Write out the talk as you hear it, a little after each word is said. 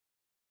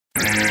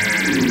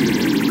Hello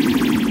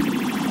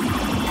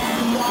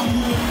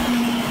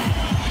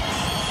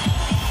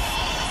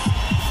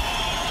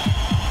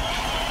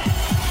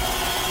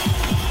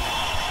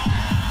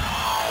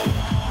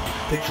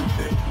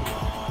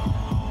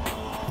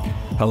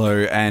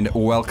and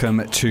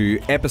welcome to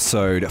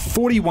episode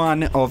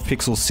 41 of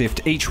Pixel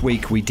Sift. Each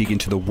week we dig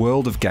into the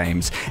world of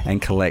games and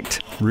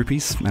collect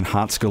rupees and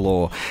hearts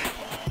galore.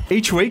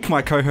 Each week,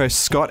 my co-hosts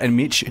Scott and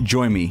Mitch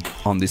join me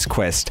on this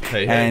quest.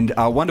 Hey. And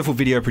our wonderful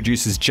video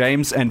producers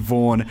James and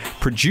Vaughn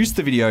produced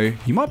the video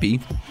you might be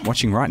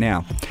watching right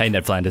now. Hey,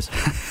 Ned Flanders.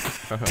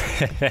 For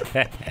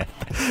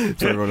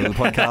everyone on the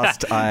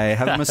podcast, I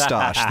have a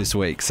moustache this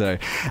week. So,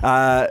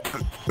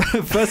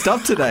 first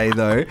up today,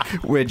 though,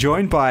 we're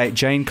joined by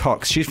Jane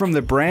Cox. She's from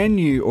the brand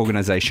new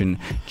organisation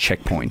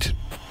Checkpoint.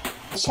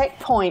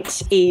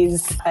 Checkpoint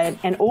is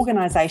an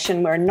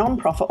organisation, we're a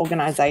non-profit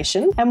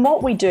organisation, and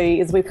what we do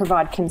is we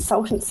provide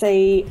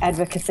consultancy,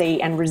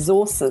 advocacy and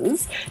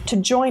resources to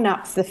join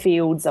up the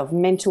fields of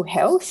mental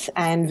health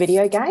and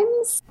video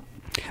games.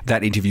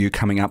 That interview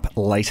coming up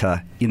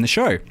later in the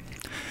show.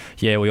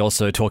 Yeah, we're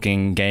also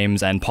talking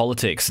games and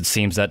politics. It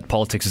seems that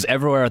politics is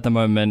everywhere at the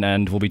moment,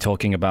 and we'll be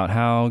talking about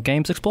how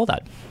games explore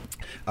that.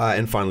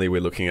 And finally, we're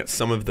looking at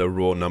some of the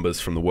raw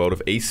numbers from the world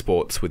of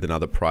eSports with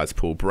another prize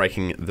pool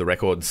breaking the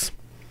records.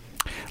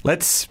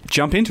 Let's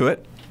jump into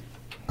it.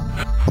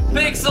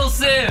 Pixel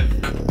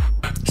Sieve!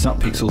 It's not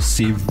Pixel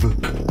Sieve,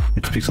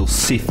 it's Pixel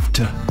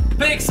Sift.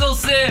 Pixel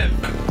Sieve!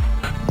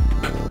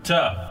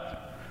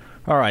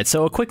 All right,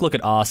 so a quick look at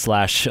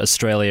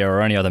r/Australia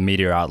or any other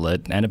media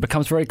outlet, and it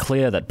becomes very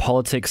clear that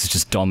politics is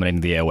just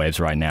dominating the airwaves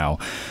right now.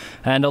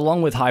 And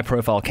along with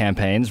high-profile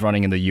campaigns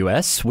running in the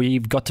US,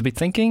 we've got to be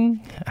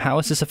thinking, how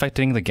is this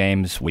affecting the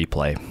games we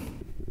play?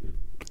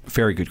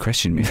 Very good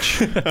question,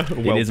 Mitch.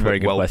 It is a very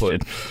good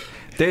question.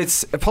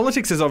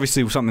 Politics is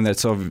obviously something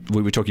that's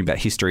we were talking about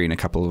history in a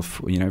couple of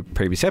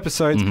previous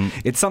episodes. Mm-hmm.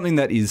 It's something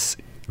that is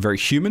very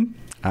human.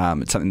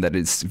 It's something that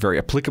is very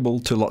applicable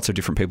to lots of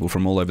different people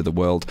from all over the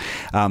world.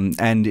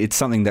 And it's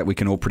something that we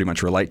can all pretty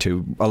much relate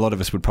to. A lot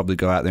of us would probably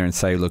go out there and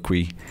say, look,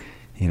 we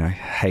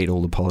hate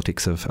all the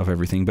politics of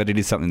everything, but it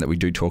is something that we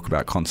do talk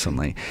about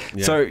constantly.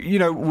 Yeah. So,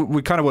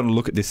 we kind of want to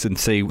look at this and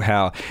see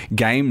how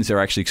games are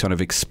actually sort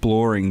of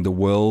exploring the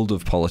world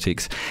of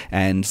politics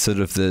and sort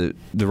of the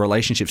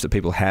relationships that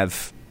people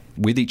have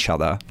with each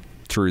other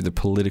through the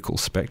political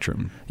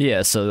spectrum.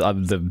 Yeah, so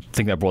the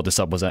thing that brought this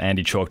up was that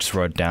Andy Chalk just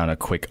wrote down a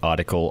quick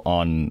article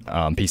on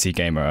PC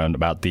Gamer and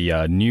about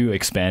the new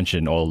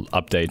expansion or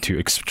update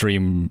to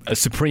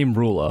Supreme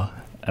Ruler.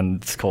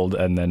 And it's called,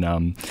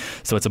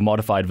 so it's a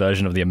modified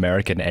version of the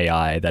American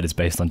AI that is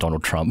based on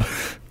Donald Trump.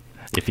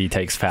 If he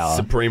takes power.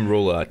 Supreme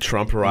Ruler,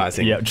 Trump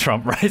Rising. Yeah,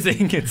 Trump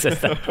Rising. It says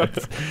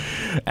that.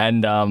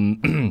 And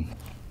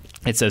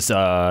it says,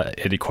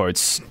 it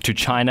quotes, "To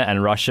China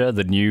and Russia,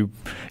 the new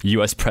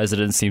US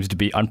president seems to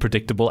be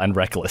unpredictable and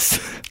reckless."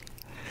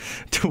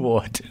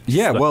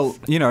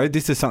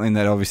 This is something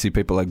that obviously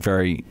people are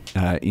very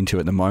into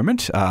at the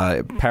moment.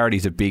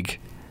 Parody's a big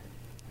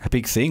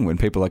thing when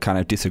people are kind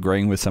of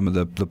disagreeing with some of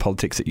the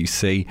politics that you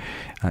see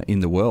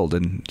in the world,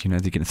 and they're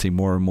going to see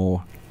more and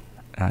more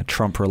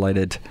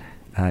Trump-related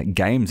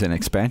games and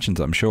expansions,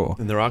 I'm sure.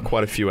 And there are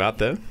quite a few out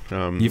there.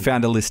 You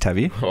found a list, have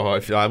you? I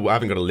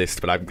haven't got a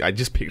list, but I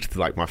just picked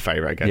like my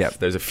favourite, I guess. Yep.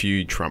 There's a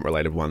few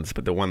Trump-related ones,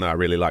 but the one that I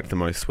really liked the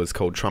most was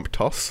called Trump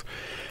Toss.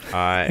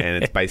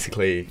 And it's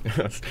basically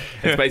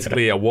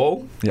a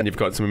wall, yep. And you've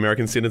got some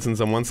American citizens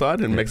on one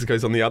side and yep.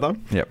 Mexico's on the other.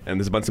 Yep. And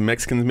there's a bunch of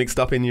Mexicans mixed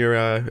up in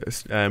your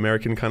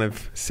American kind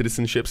of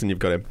citizenships, and you've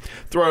got to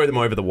throw them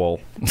over the wall.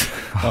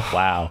 Oh,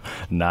 wow.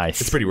 Nice.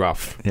 It's pretty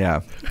rough.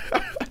 Yeah.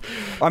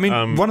 I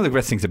mean, one of the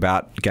best things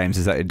about games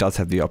is that it does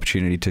have the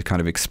opportunity to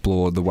kind of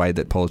explore the way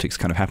that politics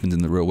kind of happens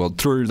in the real world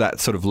through that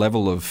sort of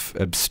level of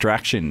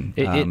abstraction.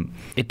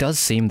 It does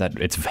seem that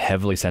it's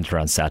heavily centered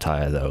around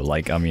satire, though.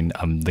 Like, I mean,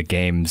 the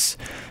games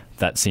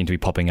that seem to be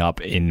popping up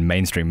in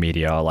mainstream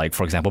media, like,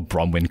 for example,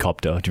 Bronwyn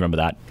Copter. Do you remember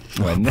that?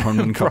 When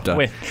Bronwyn Copter.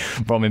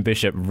 Bronwyn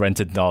Bishop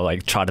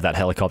chartered that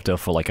helicopter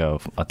for I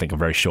think a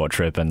very short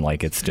trip, and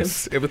it's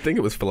just... I would think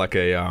it was for like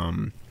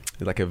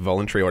a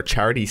voluntary or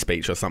charity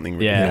speech or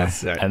something. Yeah.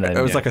 And then,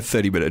 it was like a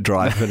 30-minute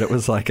drive, but it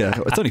was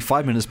it's only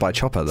 5 minutes by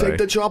chopper, though. Take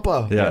the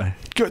chopper. Yeah.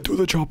 Get to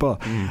the chopper.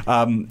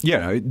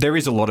 There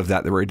is a lot of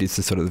that where it is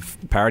a sort of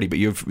parody, but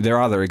there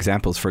are other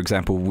examples. For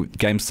example,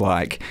 games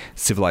like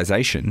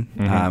Civilization,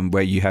 mm-hmm.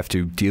 Where you have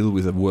to deal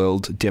with a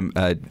world,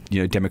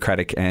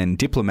 democratic and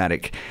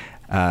diplomatic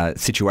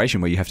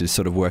situation where you have to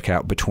sort of work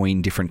out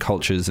between different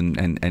cultures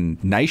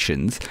and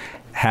nations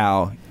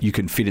how you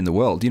can fit in the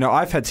world.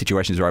 I've had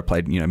situations where I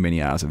played, many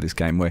hours of this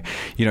game where,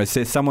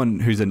 there's someone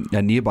who's a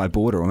nearby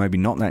border or maybe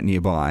not that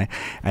nearby,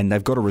 and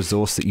they've got a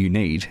resource that you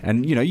need.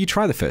 And, you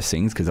try the first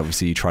things because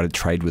obviously you try to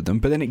trade with them,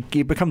 but then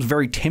it becomes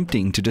very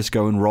tempting to just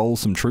go and roll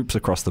some troops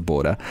across the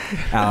border.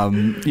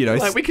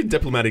 We could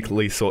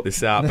diplomatically sort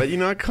this out, but,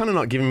 kind of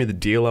not giving me the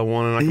deal I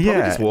want, and I could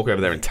probably just walk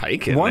over there and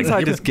take it. Once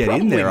I just get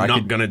in there, I'm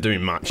not going to do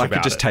much about it. I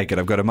could just take it.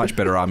 I've got a much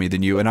better army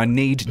than you, and I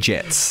need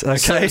jets.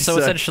 Okay, so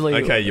essentially...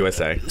 Okay,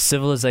 USA.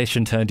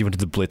 Civilization turned you into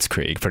the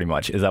Blitzkrieg, pretty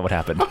much. Is that what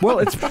happened? Well,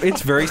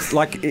 it's very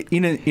like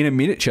in a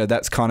miniature.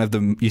 That's kind of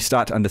you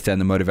start to understand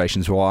the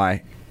motivations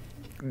why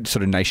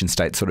sort of nation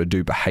states sort of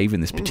do behave in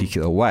this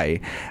particular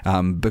way,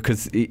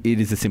 because it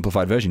is a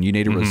simplified version. You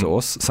need a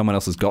resource. Someone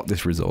else has got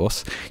this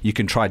resource. You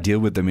can try deal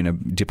with them in a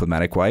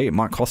diplomatic way. It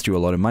might cost you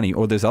a lot of money,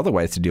 or there's other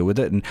ways to deal with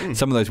it. And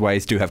some of those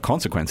ways do have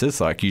consequences.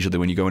 Like usually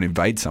when you go and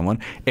invade someone,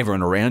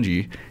 everyone around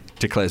you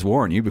declares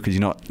war on you because you're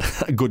not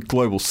a good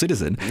global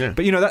citizen. Yeah.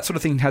 But that sort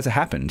of thing has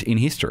happened in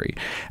history,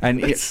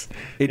 and it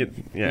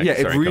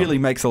really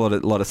makes a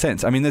lot of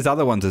sense. I mean, there's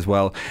other ones as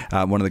well.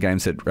 One of the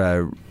games that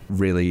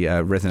really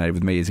resonated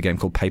with me is a game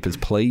called Papers,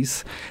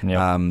 Please,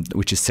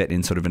 which is set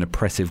in sort of an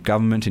oppressive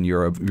government, and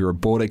you're a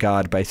border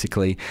guard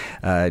basically,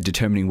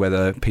 determining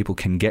whether people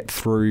can get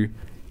through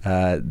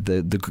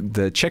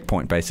the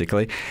checkpoint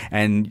basically,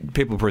 and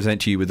people present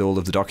to you with all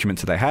of the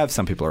documents that they have.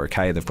 Some people are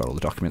okay, they've got all the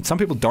documents. Some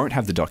people don't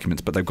have the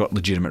documents, but they've got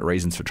legitimate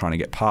reasons for trying to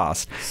get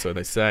past. So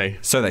they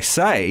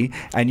say,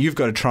 and you've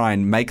got to try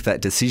and make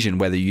that decision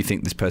whether you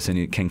think this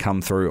person can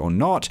come through or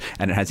not,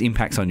 and it has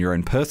impacts on your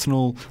own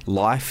personal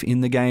life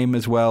in the game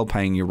as well,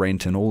 paying your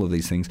rent and all of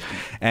these things.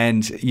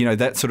 And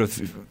that sort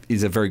of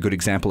is a very good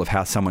example of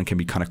how someone can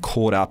be kind of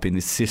caught up in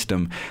this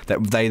system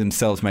that they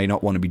themselves may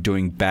not want to be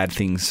doing bad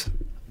things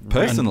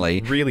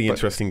personally. Really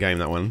interesting game,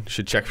 that one.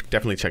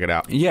 Definitely check it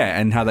out. Yeah,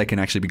 and how they can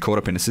actually be caught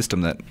up in a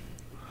system that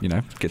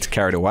gets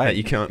carried away. Yeah,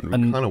 you can't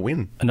kind of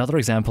win. Another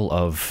example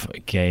of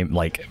games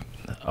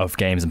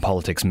and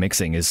politics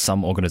mixing is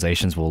some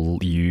organizations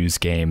will use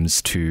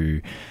games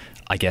to,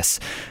 I guess,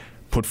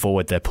 put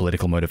forward their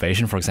political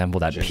motivation. For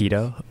example, that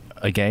PETA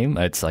game.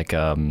 It's like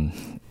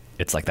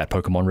that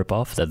Pokemon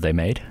ripoff that they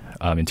made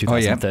in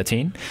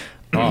 2013.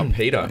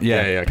 PETA.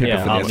 Yeah.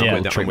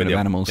 Treatment of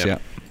animals. Yeah.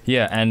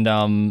 Yeah,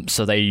 and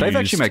so they've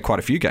actually made quite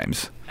a few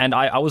games. And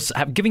I was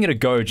giving it a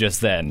go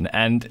just then,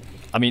 and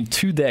I mean,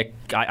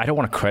 I don't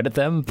want to credit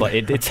them, but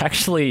it's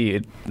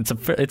actually it's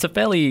a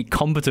fairly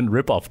competent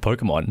rip-off of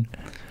Pokemon.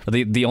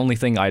 The only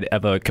thing I'd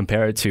ever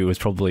compare it to is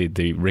probably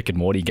the Rick and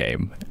Morty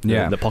game,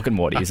 the Pocket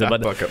Mortys.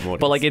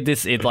 But like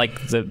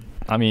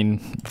I mean,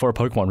 for a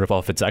Pokemon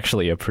ripoff, it's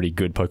actually a pretty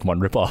good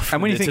Pokemon ripoff.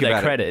 And when you think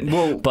about it,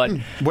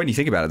 when you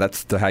think about it,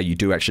 that's how you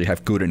do actually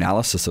have good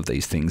analysis of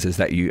these things. Is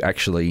that you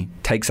actually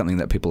take something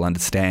that people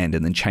understand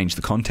and then change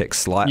the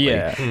context slightly,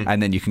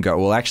 and then you can go,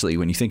 well, actually,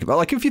 when you think about,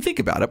 like, if you think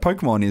about it,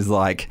 Pokemon is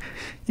like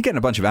you're getting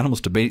a bunch of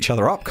animals to beat each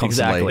other up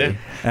constantly,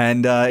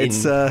 and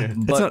it's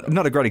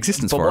not a great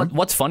existence for them.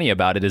 What's funny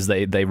about it is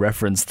they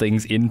reference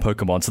things in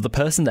Pokemon, so the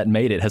person that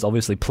made it has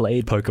obviously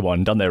played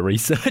Pokemon, done their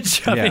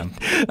research.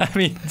 I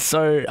mean,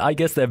 so I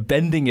guess they're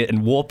bending it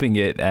and warping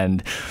it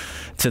and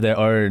to their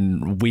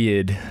own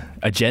weird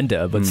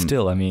agenda, but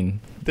still, I mean,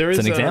 it's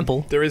an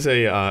example. There is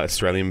a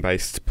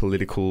Australian-based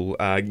political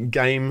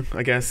game,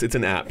 I guess. It's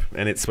an app,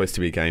 and it's supposed to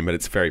be a game, but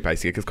it's very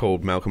basic. It's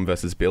called Malcolm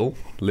versus Bill,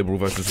 Liberal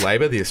versus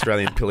Labor, the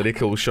Australian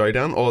political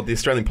showdown, or the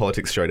Australian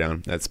politics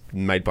showdown. That's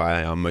made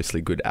by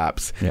mostly good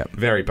apps. Yep.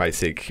 Very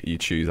basic. You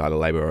choose either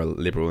Labor or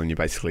Liberal, and you're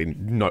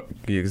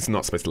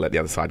not supposed to let the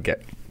other side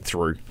get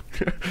through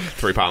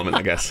Parliament,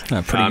 I guess.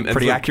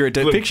 Pretty accurate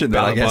depiction,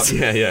 though, I guess.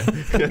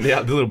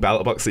 The little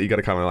ballot box that you got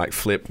to kind of like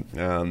flip.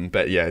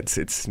 But yeah,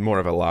 it's more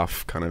of a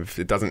laugh kind of.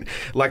 It doesn't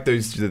like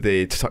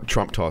the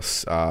Trump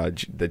toss,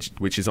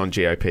 which is on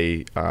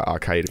GOP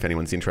arcade. If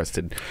anyone's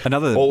interested,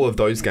 all of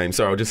those games.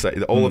 Sorry, I'll just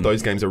say all of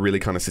those games are really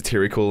kind of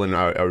satirical and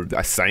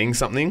are saying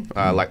something.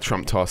 Like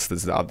Trump toss,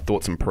 there's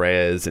Thoughts and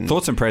Prayers. And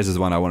Thoughts and Prayers is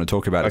one I want to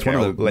talk about. It's one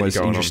of the most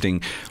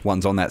interesting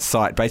ones on that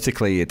site.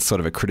 Basically, it's sort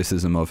of a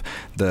criticism of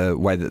the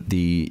way that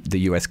the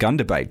US gun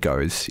debate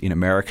goes in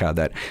America,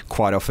 that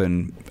quite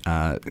often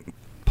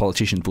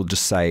politicians will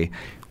just say,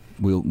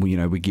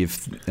 we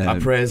give our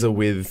prayers are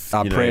with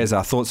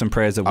our thoughts and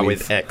prayers are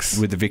with X,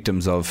 with the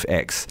victims of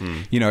X,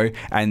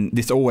 and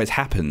this always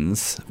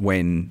happens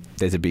when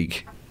there's a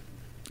big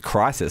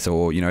crisis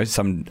or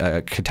some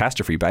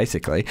catastrophe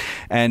basically,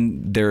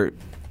 and there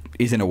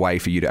isn't a way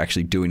for you to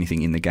actually do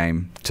anything in the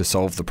game to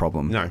solve the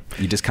problem. No.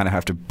 You just kind of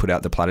have to put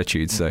out the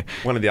platitudes. So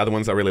one of the other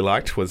ones I really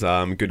liked was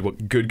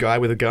Good Guy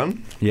with a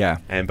Gun. Yeah.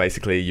 And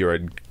basically you're a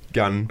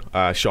gun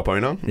shop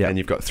owner, and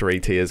you've got 3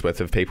 tiers worth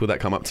of people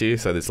that come up to you.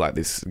 So there's like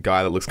this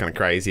guy that looks kind of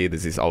crazy,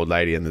 there's this old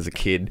lady, and there's a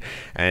kid,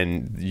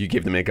 and you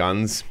give them their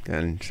guns,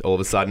 and all of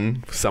a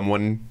sudden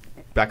someone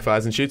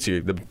backfires and shoots you.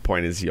 The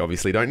point is you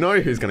obviously don't know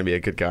who's going to be a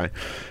good guy.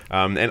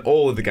 And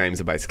all of the games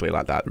are basically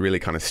like that, really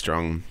kind of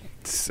strong,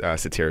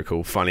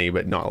 satirical, funny,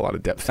 but not a lot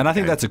of depth. And I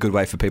think that's a good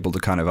way for people to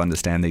kind of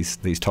understand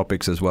these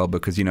topics as well,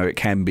 because it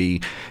can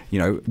be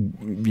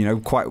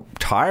quite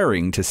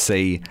tiring to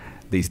see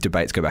these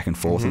debates go back and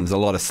forth, and there's a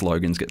lot of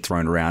slogans get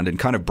thrown around, and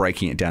kind of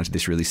breaking it down to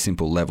this really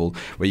simple level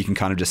where you can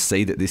kind of just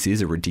see that this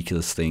is a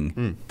ridiculous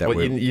thing.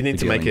 You need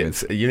to make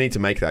it. You need to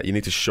make that. You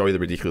need to show the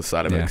ridiculous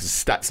side of it, because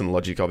stats and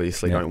logic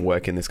obviously don't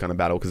work in this kind of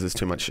battle because there's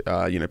too much,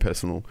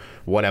 personal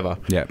whatever.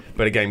 Yeah.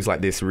 But games like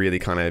this really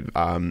kind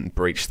of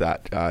breach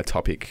that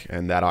topic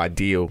and that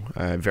ideal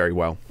very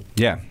well.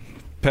 Yeah.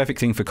 perfect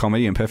thing for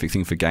comedy and perfect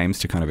thing for games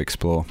to kind of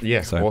explore.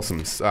 Yeah,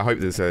 awesome. So I hope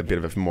there's a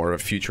bit of more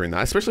of a future in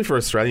that, especially for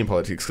Australian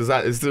politics, because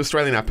that is the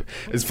Australian app,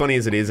 as funny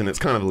as it is, and it's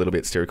kind of a little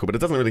bit satirical, but it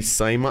doesn't really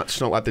say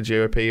much, not like the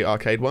GOP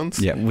arcade ones.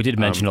 Yeah, we did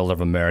mention a lot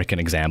of American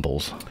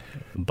examples,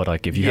 but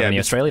like if you have any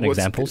Australian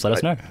examples, let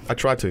us know. I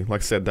tried to.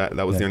 Like I said, that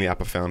was the only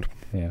app I found.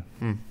 Yeah.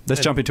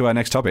 Let's jump into our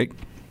next topic.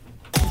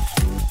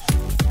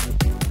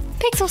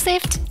 Pixel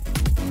Sift.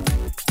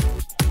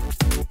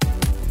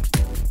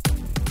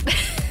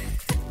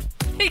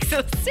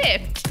 Pixel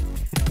Sift.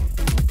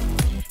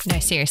 No,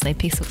 seriously,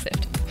 Pixel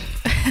Sift.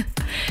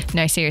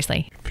 No,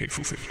 seriously.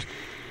 Pixel Sift.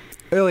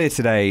 Earlier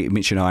today,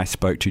 Mitch and I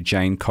spoke to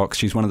Jane Cox.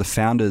 She's one of the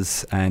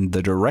founders and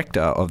the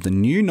director of the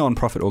new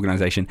non-profit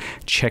organisation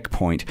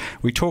Checkpoint.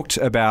 We talked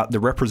about the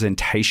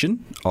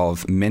representation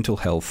of mental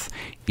health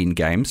in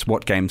games,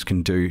 what games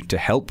can do to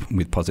help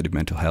with positive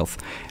mental health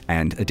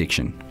and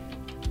addiction.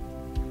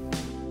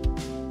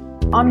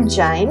 I'm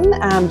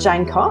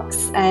Jane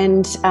Cox,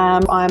 and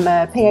I'm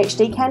a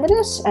PhD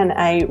candidate and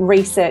a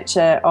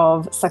researcher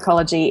of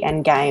psychology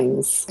and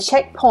games.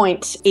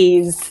 Checkpoint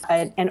is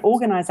an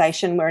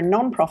organisation, we're a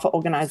non-profit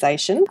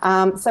organisation,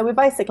 so we're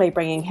basically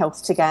bringing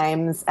health to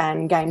games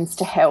and games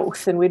to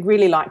health, and we'd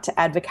really like to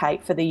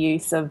advocate for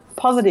the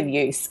positive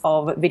use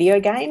of video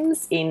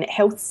games in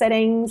health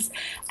settings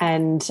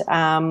and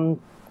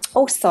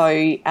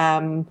also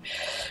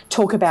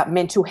talk about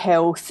mental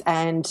health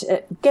and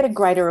get a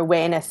greater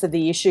awareness of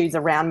the issues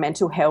around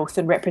mental health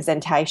and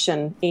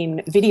representation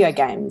in video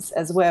games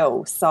as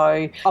well.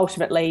 So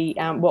ultimately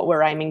what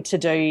we're aiming to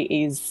do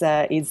is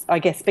I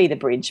guess, be the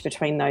bridge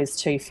between those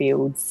two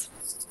fields.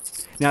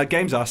 Now,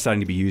 games are starting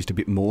to be used a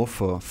bit more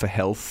for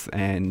health,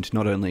 and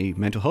not only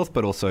mental health,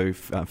 but also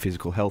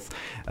physical health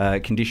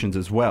conditions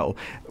as well.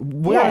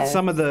 Where are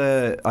some of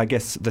the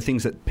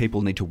things that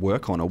people need to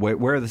work on, or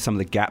where are some of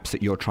the gaps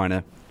that you're trying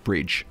to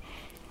bridge?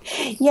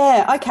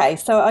 Yeah, okay.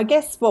 So I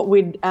guess what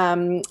we'd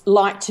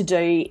like to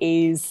do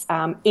is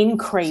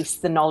increase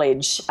the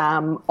knowledge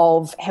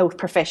of health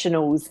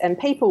professionals and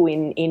people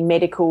in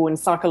medical and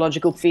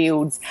psychological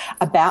fields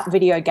about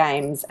video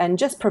games, and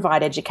just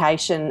provide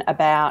education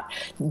about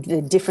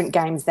the different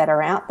games that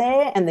are out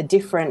there and the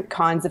different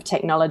kinds of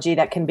technology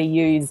that can be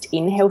used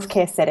in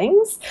healthcare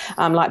settings.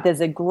 Like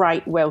there's a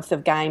great wealth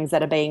of games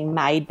that are being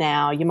made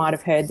now. You might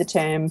have heard the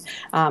term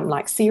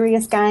like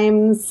serious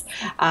games,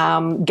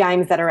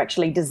 games that are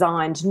actually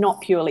designed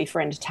not purely for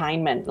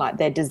entertainment, like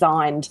they're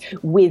designed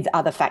with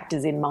other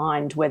factors in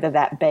mind, whether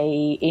that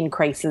be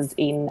increases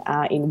in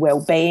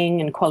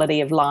well-being and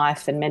quality of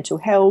life and mental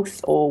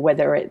health, or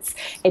whether it's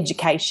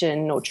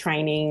education or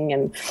training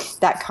and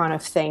that kind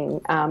of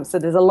thing. So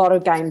there's a lot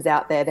of games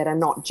out there that are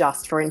not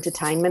just for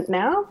entertainment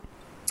now.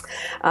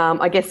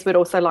 I guess we'd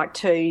also like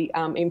to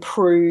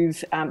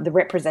improve the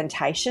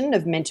representation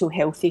of mental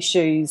health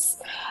issues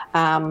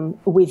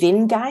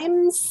within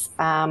games,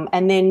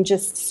 and then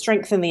just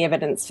strengthen the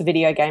evidence for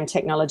video game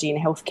technology in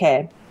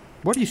healthcare.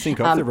 What do you think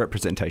of the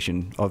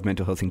representation of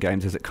mental health in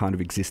games as it kind of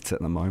exists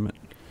at the moment?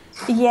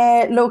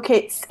 Yeah, look,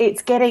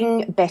 it's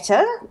getting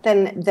better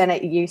than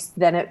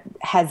it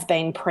has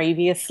been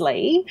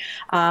previously.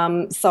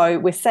 So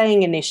we're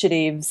seeing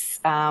initiatives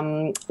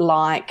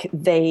like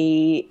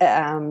the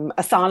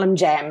Asylum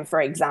Jam,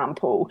 for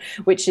example,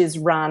 which is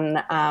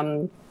run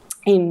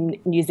in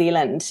New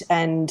Zealand,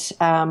 and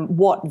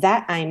what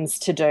that aims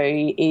to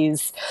do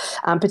is,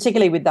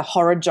 particularly with the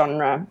horror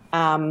genre,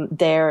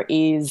 there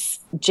is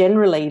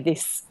generally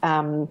this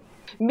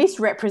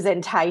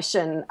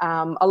misrepresentation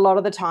a lot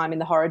of the time in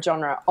the horror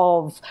genre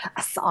of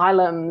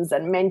asylums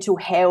and mental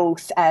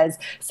health as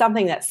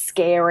something that's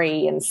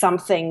scary and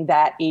something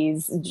that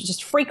is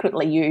just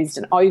frequently used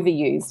and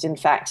overused, in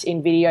fact,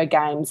 in video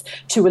games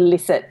to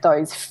elicit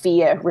those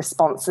fear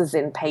responses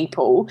in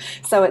people.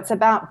 So it's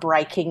about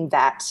breaking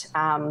that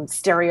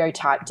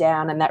stereotype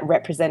down and that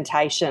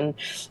representation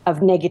of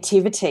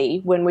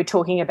negativity when we're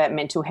talking about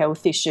mental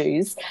health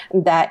issues,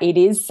 that it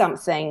is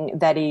something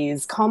that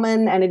is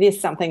common and it is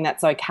something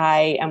that's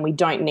okay, and we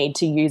don't need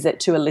to use it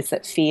to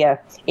elicit fear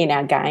in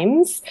our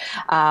games.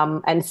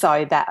 And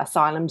so that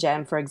Asylum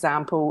Jam, for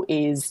example,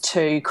 is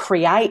to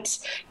create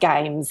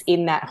games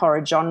in that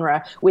horror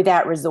genre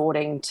without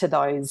resorting to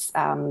those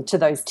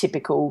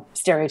typical,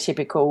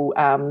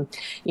 stereotypical,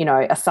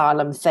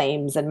 asylum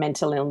themes and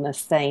mental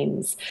illness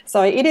themes.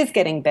 So it is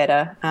getting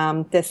better.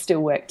 There's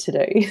still work to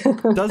do.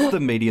 Does the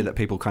media that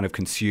people kind of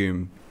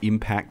consume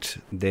impact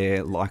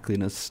their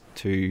likeliness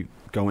to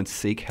go and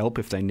seek help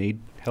if they need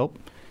help?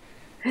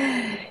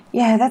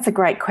 Yeah, that's a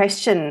great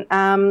question.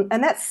 And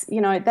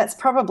that's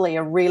probably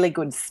a really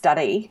good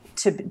study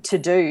to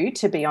do,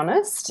 to be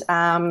honest.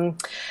 I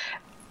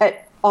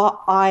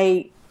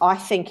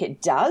think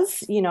it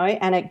does,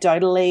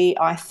 anecdotally,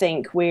 I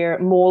think we're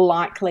more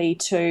likely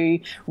to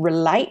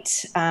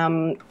relate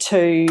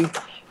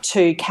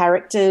to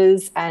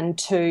characters and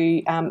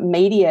to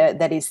media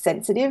that is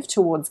sensitive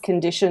towards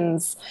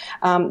conditions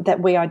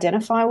that we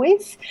identify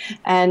with.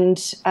 And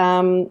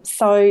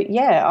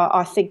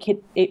I think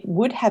it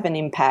would have an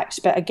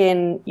impact. But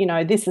again,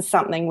 this is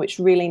something which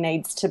really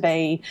needs to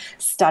be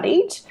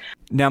studied.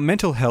 Now,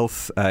 mental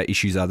health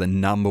issues are the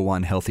number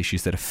one health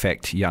issues that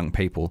affect young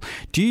people.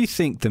 Do you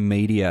think the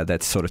media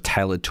that's sort of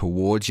tailored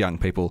towards young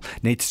people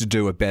needs to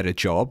do a better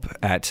job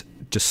at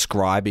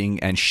describing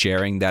and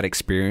sharing that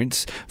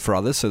experience for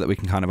others so that we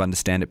can kind of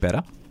understand it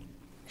better?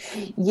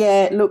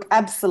 Yeah, look,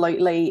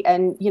 absolutely.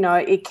 And,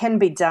 it can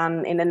be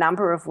done in a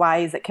number of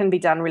ways. It can be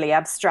done really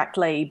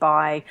abstractly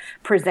by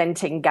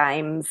presenting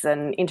games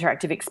and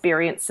interactive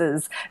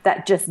experiences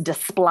that just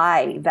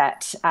display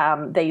that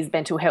these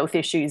mental health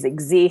issues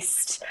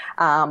exist,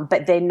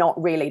 but they're not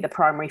really the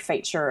primary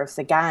feature of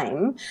the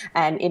game.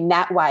 And in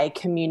that way,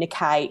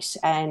 communicate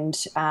and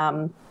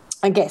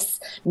I guess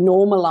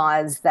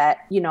normalise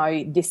that,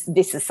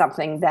 this is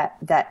something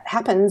that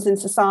happens in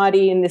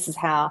society and this is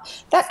how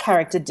that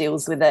character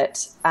deals with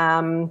it.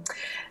 And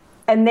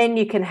then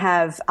you can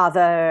have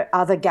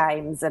other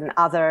games and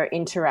other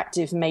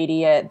interactive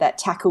media that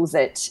tackles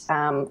it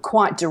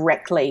quite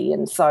directly.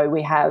 And so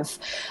we have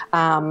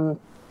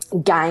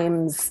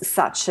games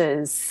such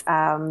as,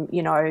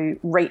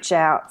 Reach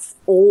Out's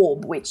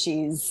Orb, which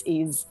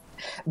is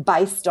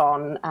based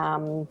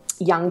on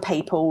young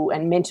people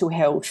and mental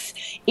health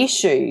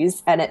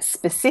issues, and it's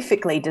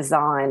specifically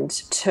designed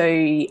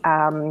to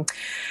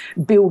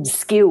build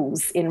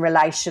skills in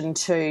relation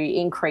to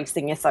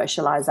increasing your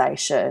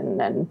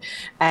socialisation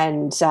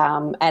and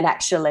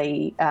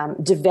actually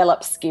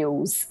develop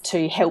skills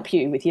to help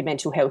you with your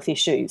mental health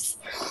issues.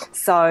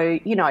 So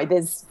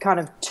there's kind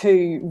of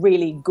two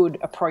really good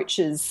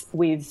approaches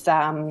with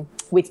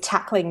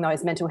tackling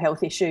those mental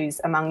health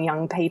issues among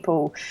young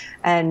people,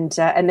 and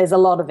there's a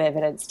lot of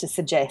evidence to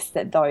suggest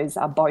that those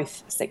are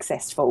both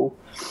successful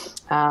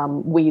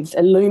with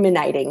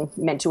illuminating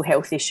mental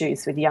health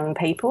issues with young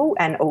people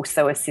and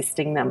also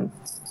assisting them.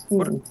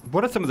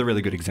 What are some of the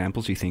really good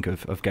examples you think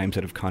of games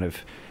that have kind of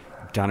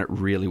done it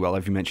really well?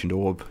 Have you mentioned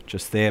Orb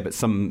just there, but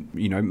some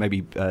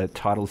maybe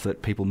titles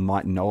that people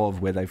might know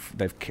of where they've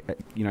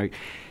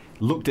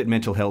looked at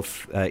mental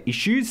health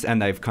issues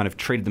and they've kind of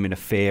treated them in a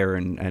fair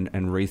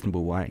and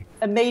reasonable way?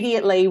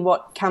 Immediately,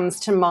 what comes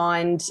to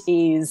mind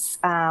is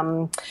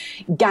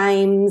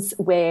games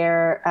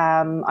where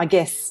I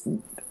guess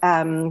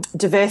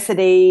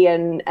diversity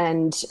and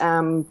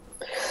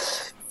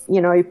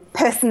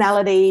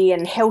personality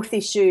and health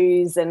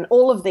issues and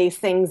all of these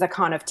things are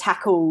kind of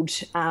tackled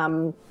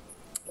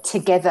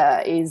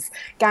together. Is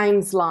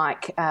games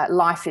like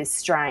Life is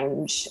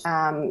Strange,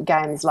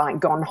 games like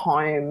Gone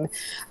Home,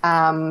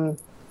 they're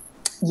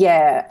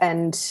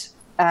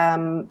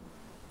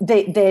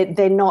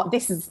not.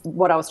 This is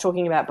what I was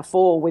talking about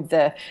before with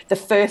the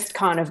first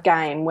kind of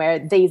game where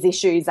these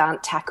issues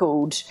aren't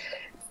tackled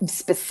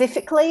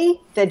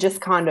specifically. They're just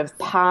kind of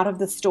part of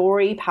the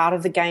story, part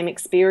of the game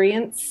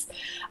experience.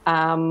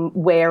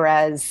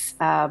 Whereas,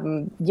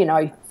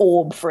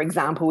 Orb, for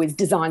example, is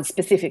designed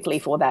specifically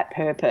for that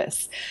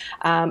purpose.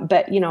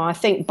 But I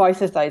think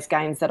both of those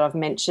games that I've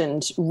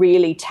mentioned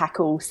really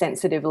tackle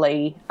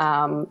sensitively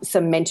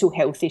some mental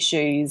health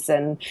issues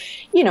and,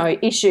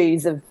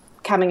 issues of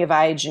coming of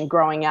age and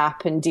growing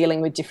up and dealing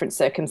with different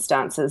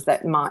circumstances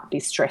that might be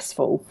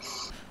stressful.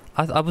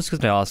 I was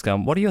going to ask,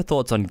 what are your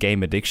thoughts on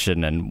game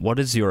addiction, and what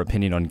is your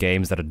opinion on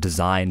games that are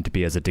designed to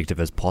be as addictive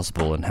as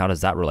possible, and how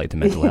does that relate to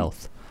mental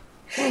health?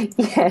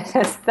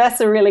 Yeah,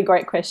 that's a really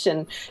great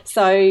question.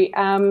 So,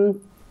 I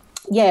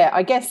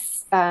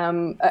guess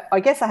I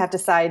have to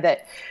say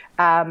that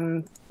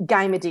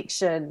game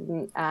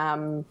addiction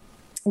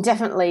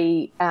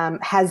definitely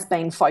has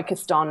been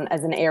focused on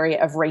as an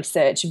area of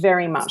research,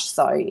 very much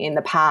so in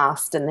the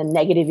past, and the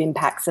negative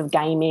impacts of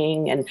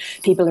gaming, and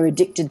people are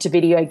addicted to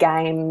video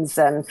games.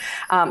 And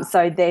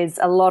so there's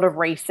a lot of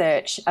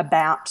research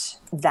about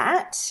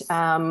that,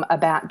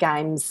 about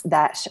games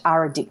that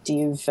are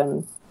addictive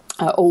and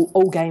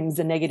all games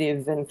are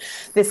negative and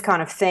this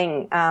kind of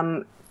thing.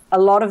 A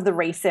lot of the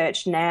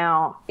research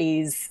now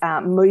is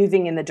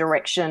moving in the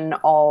direction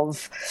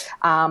of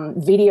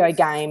video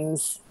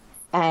games,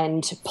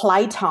 and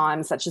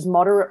playtime, such as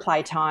moderate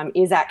playtime,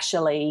 is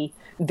actually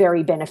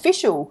very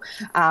beneficial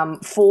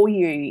for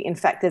you. In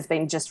fact, there's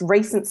been just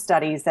recent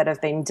studies that have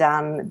been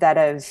done that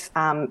have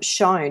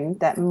shown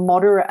that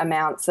moderate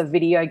amounts of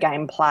video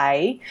game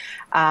play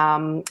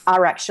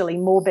are actually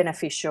more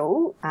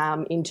beneficial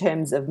in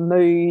terms of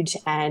mood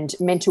and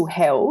mental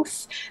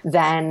health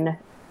than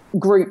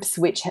groups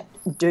which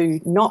do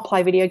not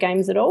play video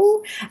games at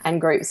all and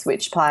groups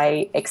which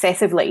play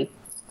excessively.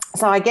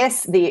 So I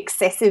guess the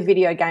excessive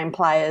video game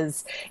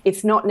players,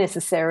 it's not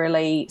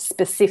necessarily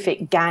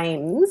specific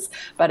games,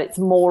 but it's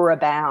more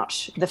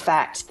about the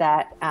fact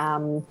that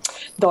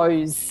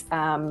those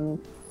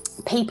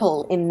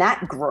people in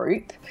that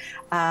group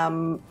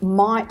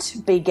might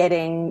be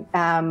getting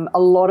a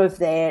lot of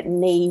their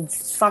needs,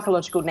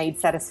 psychological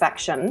needs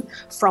satisfaction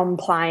from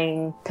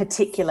playing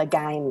particular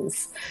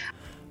games.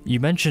 You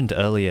mentioned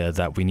earlier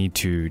that we need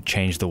to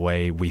change the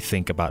way we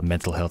think about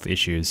mental health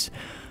issues.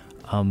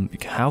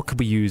 How could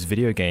we use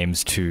video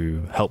games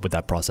to help with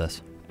that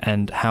process?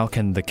 And how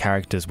can the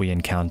characters we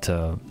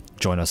encounter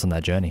join us on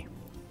that journey?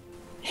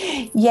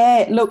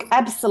 Yeah, look,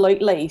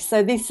 absolutely.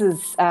 So this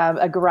is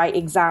a great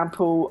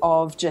example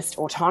of just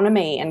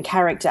autonomy and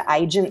character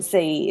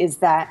agency, is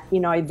that,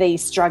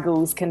 these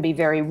struggles can be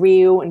very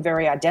real and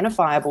very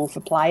identifiable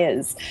for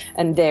players,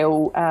 and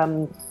they'll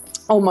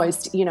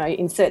almost,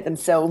 insert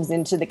themselves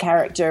into the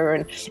character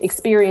and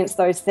experience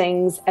those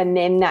things, and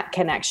then that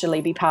can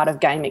actually be part of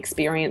game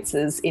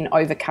experiences in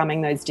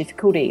overcoming those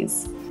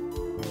difficulties.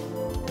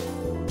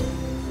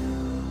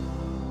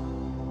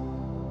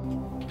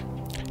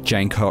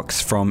 Jane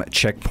Cox from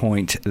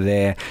Checkpoint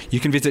there. You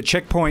can visit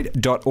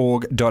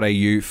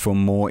checkpoint.org.au for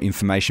more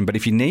information. But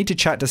if you need to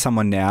chat to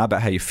someone now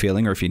about how you're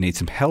feeling, or if you need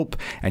some help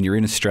and you're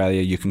in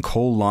Australia, you can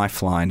call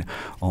Lifeline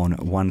on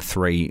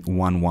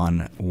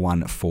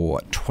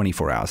 131114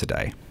 24 hours a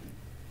day.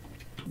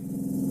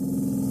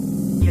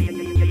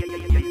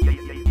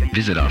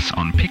 Visit us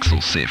on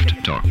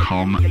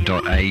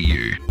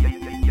pixelsift.com.au.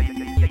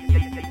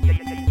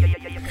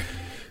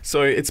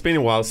 So it's been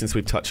a while since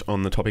we've touched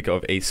on the topic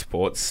of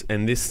eSports,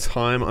 and this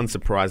time,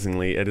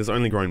 unsurprisingly, it has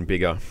only grown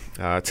bigger.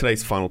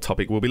 Today's final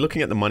topic, we'll be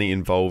looking at the money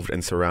involved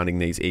and surrounding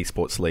these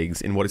eSports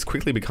leagues in what is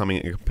quickly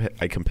becoming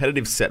a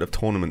competitive set of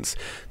tournaments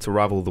to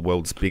rival the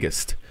world's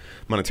biggest,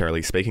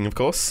 monetarily speaking, of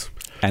course.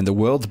 And the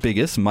world's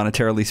biggest,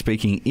 monetarily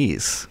speaking,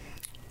 is...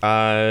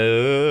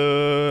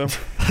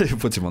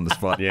 Puts him on the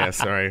spot. Yeah,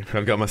 sorry.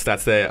 I've got my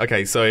stats there.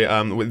 Okay,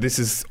 so this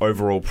is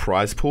overall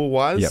prize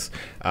pool-wise.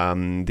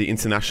 Yep. The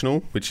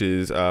international, which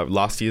is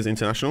last year's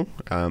international,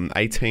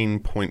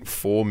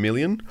 18.4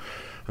 million.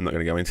 I'm not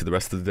going to go into the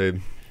rest of the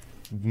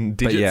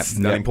digits.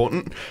 Not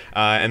important.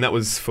 And that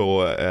was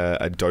for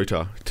a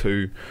Dota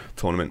 2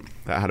 tournament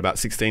that had about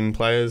 16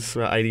 players,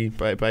 about 80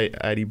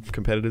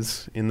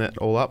 competitors in that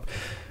all up.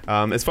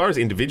 As far as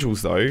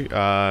individuals, though,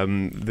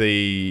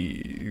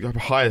 the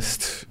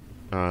highest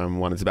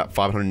one is about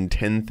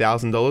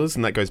 $510,000,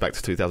 and that goes back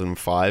to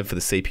 2005 for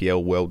the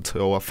CPL World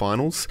Tour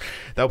Finals.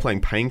 They were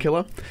playing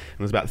Painkiller, and it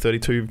was about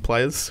 32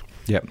 players.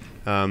 Yep.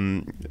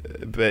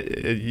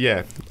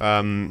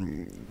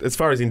 As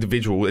far as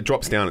individual, it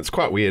drops down. It's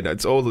quite weird.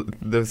 It's all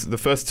the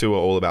first two are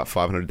all about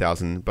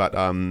 500,000, but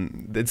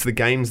it's the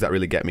games that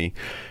really get me.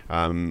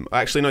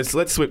 Actually, no. So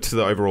let's switch to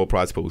the overall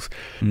prize pools.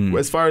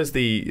 As far as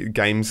the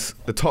games,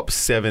 the top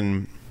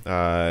 7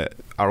 are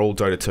all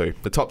Dota 2.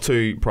 The top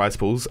 2 prize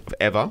pools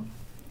ever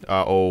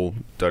are all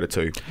Dota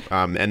 2,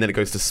 and then it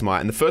goes to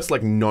Smite. And the first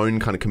known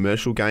kind of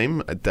commercial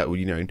game that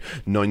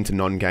known to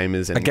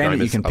non-gamers and a game gamers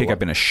that you can pick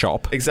up in a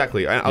shop.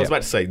 Exactly. I was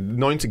about to say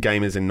known to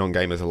gamers and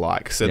non-gamers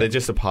alike. So they're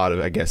just a part of,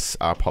 I guess,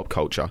 our pop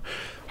culture.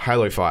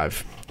 Halo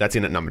 5, that's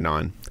in at number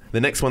 9. The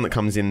next one that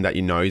comes in that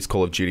is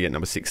Call of Duty at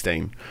number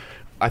 16.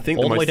 I think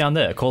all the way down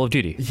there, Call of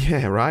Duty.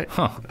 Yeah, right.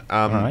 Huh.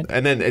 All right.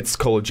 And then it's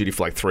Call of Duty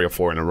for 3 or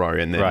 4 in a row,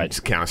 and then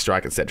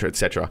Counter-Strike, etc.,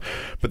 etc.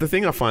 But the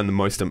thing I find the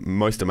most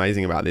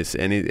amazing about this,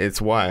 and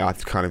it's why I'm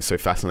kind of so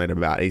fascinated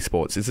about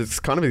esports, is it's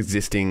kind of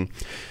existing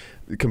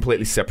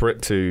completely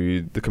separate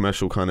to the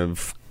commercial kind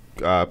of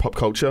pop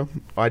culture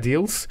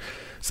ideals.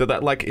 So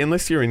that,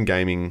 unless you're in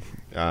gaming,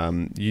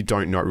 you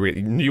don't know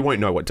you won't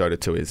know what Dota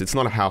 2 is. It's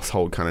not a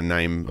household kind of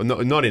name.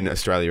 Not in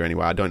Australia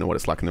anyway. I don't know what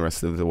it's like in the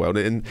rest of the world.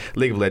 And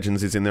League of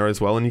Legends is in there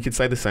as well, and you could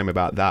say the same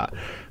about that.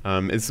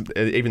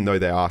 Even though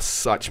there are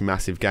such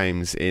massive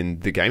games in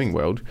the gaming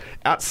world,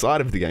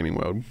 outside of the gaming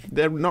world,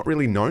 they're not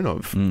really known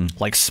of.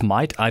 Like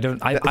Smite, I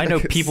know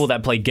people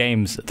that play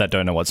games that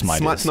don't know what Smite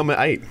is. Smite's number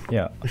 8.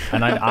 Yeah,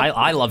 and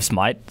I love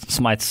Smite.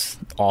 Smite's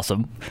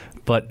awesome,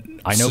 but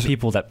I know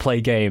people that play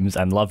games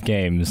and love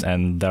games,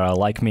 and they're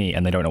like me,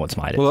 and they don't know what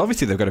Smite is. Well,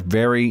 obviously they've got a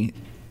very,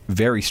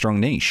 very strong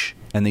niche,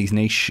 and these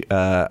niche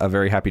are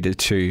very happy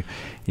to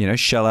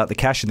shell out the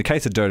cash. In the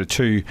case of Dota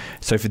 2,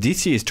 so for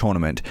this year's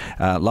tournament,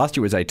 last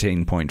year was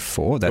 18.4. That's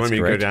correct. You want me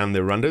to go down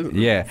the rundown?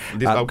 Yeah.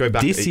 I'll go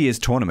back. This year's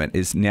tournament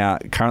is now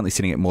currently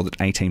sitting at more than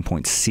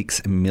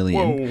 18.6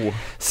 million. Whoa.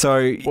 So,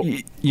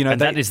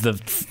 and that is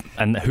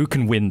and who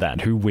can win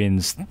that? Who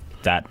wins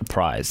that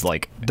prize?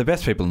 The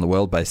best people in the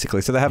world,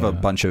 basically. So they have a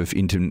bunch of the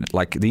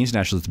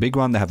international is the big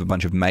one. They have a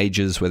bunch of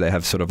majors where they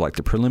have sort of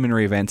the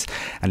preliminary events,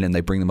 and then they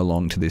bring them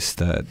along to this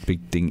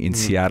big thing in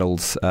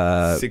Seattle's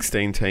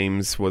 16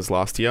 teams was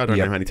last year. I don't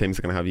know how many teams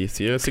are going to have this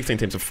year. 16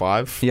 teams of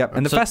 5. Yep.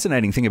 And the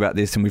fascinating thing about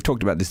this, and we've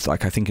talked about this I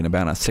think in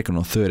about our second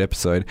or third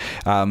episode,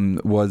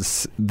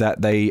 was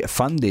that they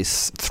fund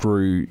this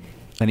through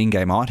an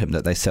in-game item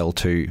that they sell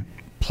to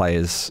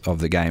players of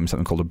the game,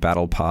 something called a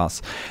battle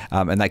pass,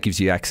 and that gives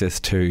you access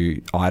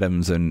to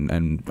items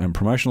and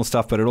promotional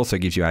stuff, but it also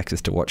gives you access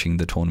to watching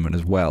the tournament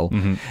as well.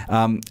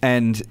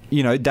 And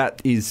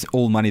that is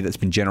all money that's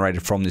been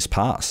generated from this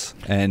pass,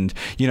 and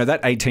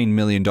that $18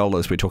 million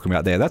we're talking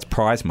about there, that's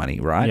prize money,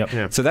 right? Yep.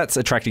 Yeah. So that's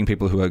attracting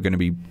people who are going to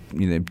be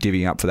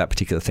divvying up for that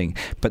particular thing,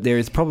 but there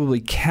is probably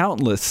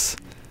countless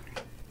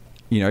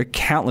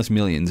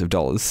millions of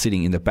dollars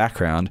sitting in the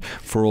background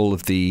for all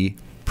of the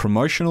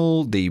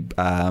promotional, the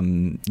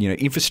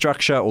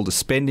infrastructure, all the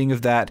spending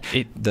of that,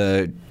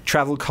 the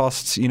travel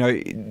costs.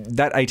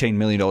 That $18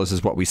 million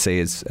is what we see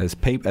as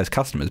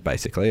customers,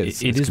 basically.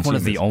 It is one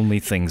of the only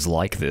things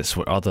like this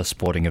where other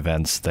sporting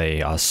events,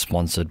 they are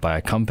sponsored by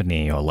a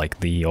company, or like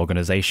the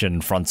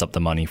organization fronts up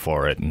the money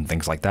for it and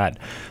things like that.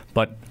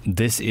 But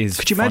this is.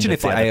 Could you imagine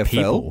if the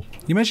AFL?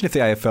 You imagine if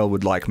the AFL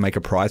would make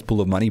a prize pool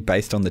of money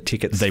based on the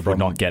tickets? They would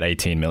not get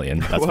 18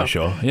 million. That's for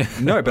sure. Yeah.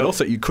 No, but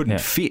also you couldn't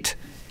fit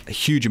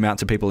huge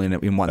amounts of people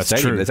in one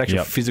stadium. True. There's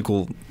actually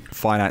physical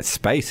finite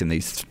space in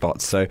these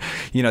spots. So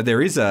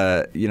there's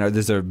a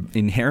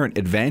inherent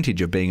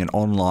advantage of being an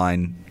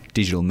online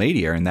digital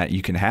media in that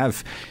you can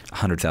have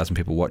 100,000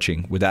 people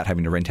watching without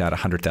having to rent out a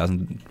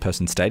 100,000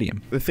 person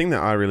stadium. The thing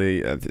that I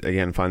really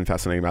again find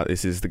fascinating about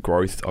this is the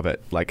growth of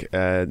it.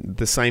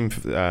 The same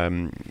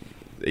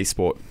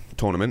esport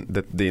tournament,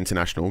 the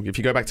international, if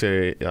you go back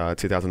to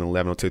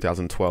 2011 or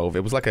 2012,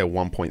 it was like a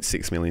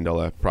 $1.6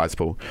 million prize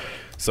pool.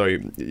 So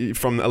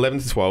from 11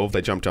 to 12,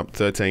 they jumped up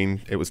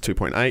 13. It was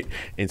 2.8.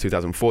 In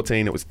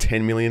 2014, it was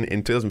 10 million.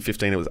 In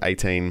 2015, it was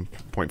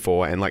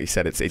 18.4. And like you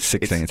said, it's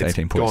 16. It's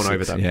 18.6. Gone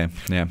over that.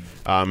 Yeah.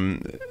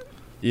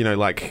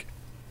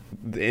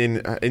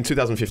 In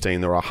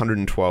 2015, there were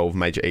 112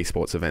 major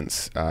esports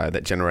events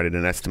that generated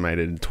an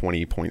estimated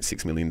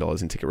 $20.6 million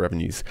in ticket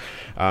revenues.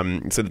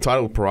 So the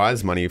title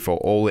prize money for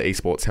all the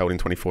esports held in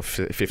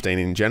 2015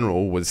 in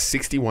general was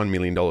 $61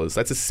 million.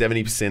 That's a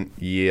 70%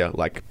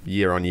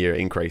 year-on-year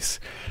increase.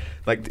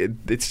 It's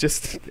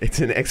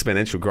an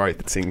exponential growth.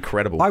 It's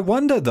incredible. I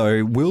wonder,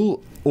 though,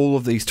 will all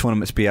of these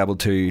tournaments be able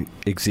to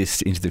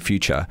exist into the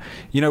future?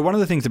 One of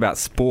the things about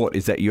sport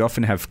is that you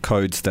often have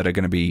codes that are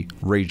going to be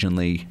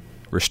regionally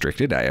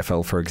restricted.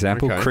 AFL, for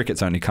example. Okay.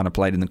 Cricket's only kind of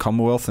played in the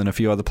Commonwealth and a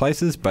few other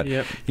places. But,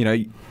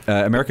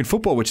 American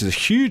football, which is a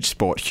huge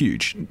sport,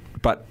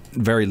 but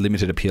very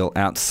limited appeal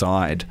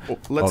outside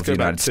of the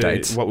United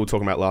States. What we were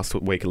talking about last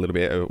week a little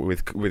bit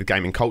with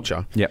gaming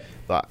culture. Yep.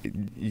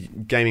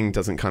 Gaming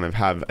doesn't kind of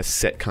have a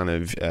set kind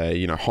of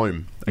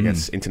home, I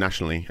guess,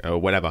 internationally or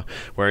whatever.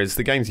 Whereas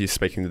the games you're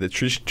speaking to, the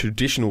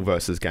traditional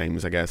versus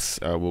games, I guess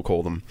we'll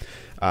call them,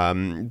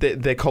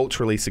 they're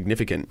culturally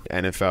significant.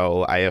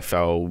 NFL,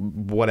 AFL,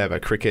 whatever,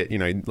 cricket,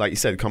 like you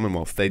said,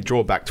 Commonwealth, they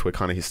draw back to a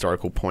kind of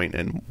historical point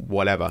and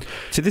whatever.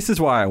 So this is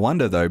why I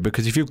wonder, though,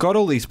 because if you've got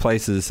all these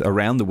places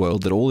around the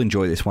world that all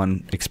enjoy this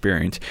one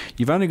experience,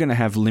 you're only going to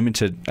have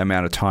limited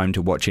amount of time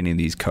to watch any of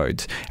these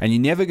codes. And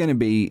you're never going to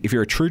be, if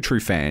you're a true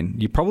fan,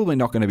 you're probably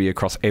not going to be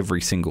across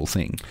every single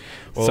thing.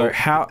 Well, so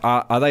how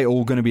are they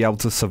all going to be able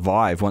to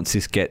survive once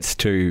this gets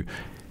to...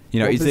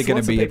 is there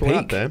going to be a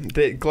peak?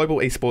 The global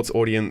esports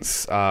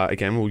audience,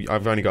 again,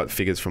 I've only got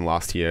figures from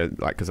last year,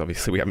 because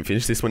obviously we haven't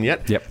finished this one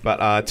yet. Yep.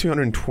 But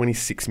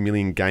 226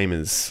 million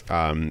gamers,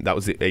 that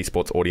was the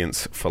esports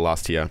audience for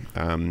last year.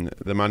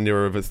 The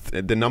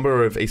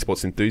number of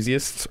esports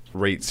enthusiasts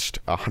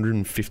reached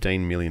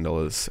 $115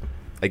 million.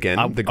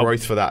 Again, the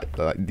growth for that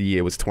the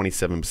year was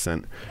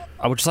 27%.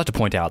 I would just like to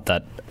point out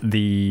that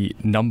the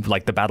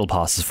the battle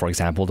passes, for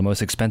example, the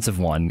most expensive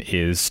one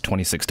is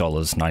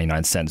 $26.99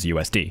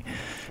 USD.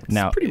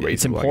 Now,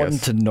 it's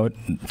important to note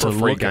for a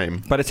free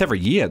game, but it's every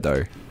year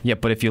though. Yeah,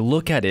 but if you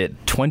look at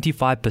it,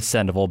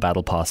 25% of all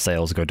battle pass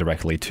sales go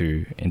directly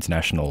to the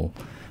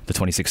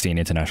 2016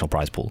 international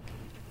prize pool.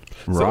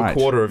 So a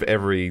quarter of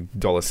every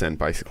dollar cent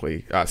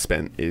basically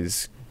spent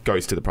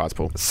goes to the prize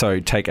pool. So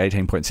take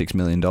 $18.6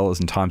 million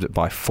and times it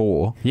by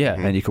 4. Yeah.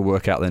 And you could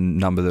work out the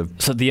number of...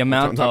 So the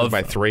amount times it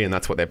by 3, and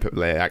that's what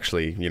they're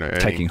actually, earning.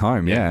 Taking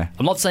home, yeah.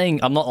 I'm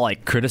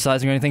not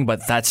criticizing or anything,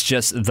 but that's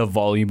just the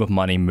volume of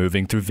money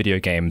moving through video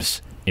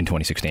games in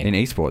 2016. In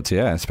esports,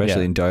 yeah.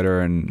 Especially in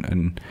Dota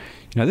and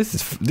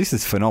this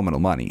is phenomenal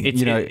money.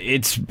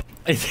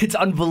 It's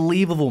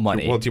unbelievable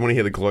money. Well, do you want to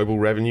hear the global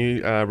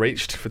revenue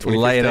reached for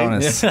 2015? Lay it on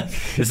us.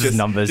 This is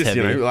numbers heavy.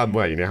 You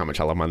know how much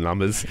I love my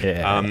numbers.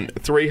 Yeah.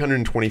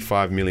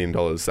 $325 million.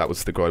 That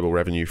was the global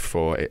revenue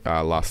for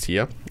last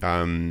year,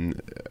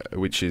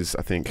 which is,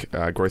 I think,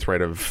 a growth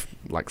rate of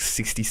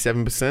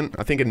 67%.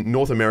 I think in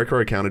North America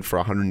accounted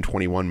for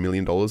 $121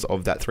 million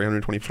of that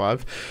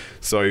 325.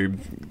 So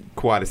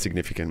quite a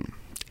significant...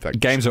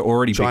 Games are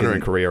already China bigger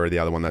and Korea are the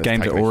other one that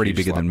games are already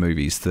bigger than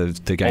movies. The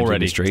games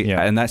industry,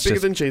 and that's bigger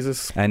than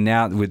Jesus. And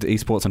now with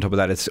esports on top of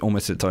that, it's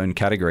almost its own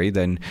category.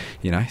 Then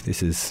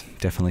this is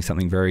definitely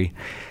something very,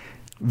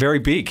 very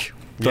big.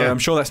 So I'm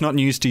sure that's not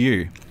news to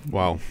you.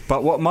 Wow.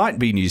 But what might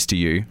be news to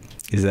you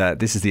is that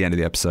this is the end of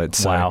the episode.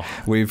 So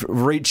we've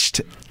reached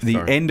the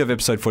end of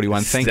episode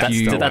 41. Thank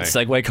you. Did that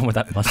segue come with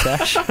that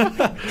mustache?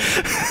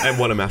 And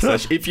what a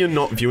mustache. If you're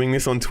not viewing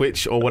this on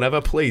Twitch or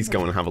whatever, please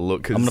go and have a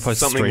look. I'm going to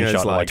post a screenshot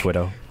on my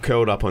Twitter.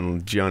 Curled up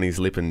on Gianni's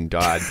lip and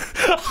died.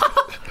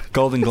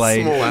 Golden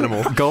Glade. Small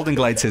animal. Golden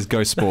Glade says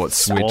go sports.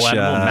 Small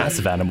animal,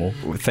 massive animal.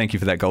 Thank you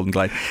for that, Golden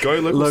Glade. Go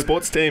local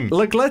sports team.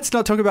 Look, let's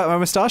not talk about my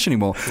moustache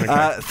anymore.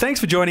 Okay. Thanks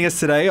for joining us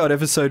today on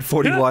episode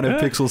 41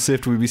 of Pixel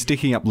Sift. We'll be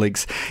sticking up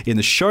links in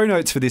the show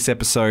notes for this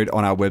episode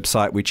on our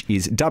website, which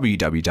is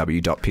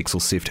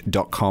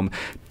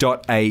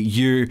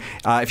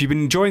www.pixelsift.com.au. If you've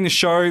been enjoying the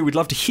show, we'd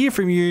love to hear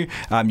from you.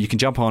 You can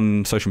jump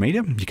on social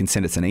media. You can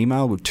send us an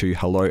email to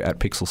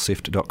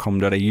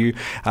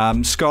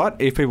hello@pixelsift.com.au. Scott,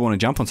 if people want to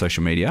jump on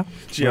social media,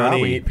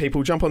 Gianni,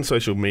 people jump on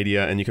social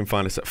media and you can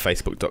find us at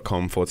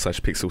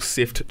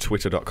facebook.com/pixelsift,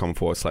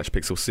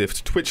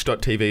 twitter.com/pixelsift,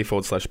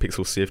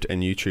 twitch.tv/pixelsift,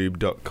 and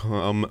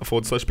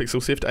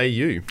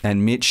youtube.com/pixelsiftau.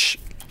 And Mitch,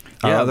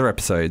 other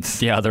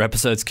episodes. Yeah, other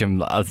episodes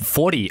can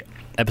 40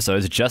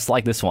 episodes just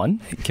like this one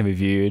can be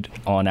viewed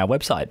on our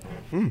website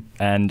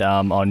and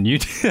on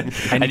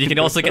YouTube. And you can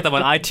also get them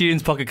on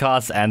iTunes, Pocket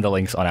Casts, and the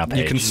links on our page.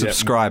 You can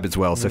subscribe as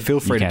well, so feel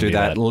free to do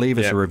that. Leave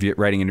us a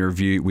rating and a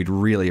review. We'd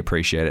really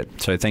appreciate it.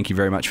 So thank you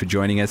very much for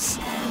joining us.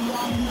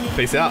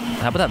 Peace out.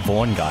 How about that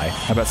Vaughn guy?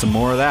 How about some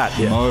more of that?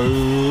 Yeah.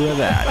 More of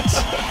that.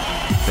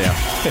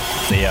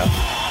 See ya.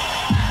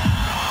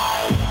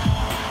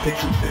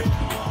 Pixel Sift.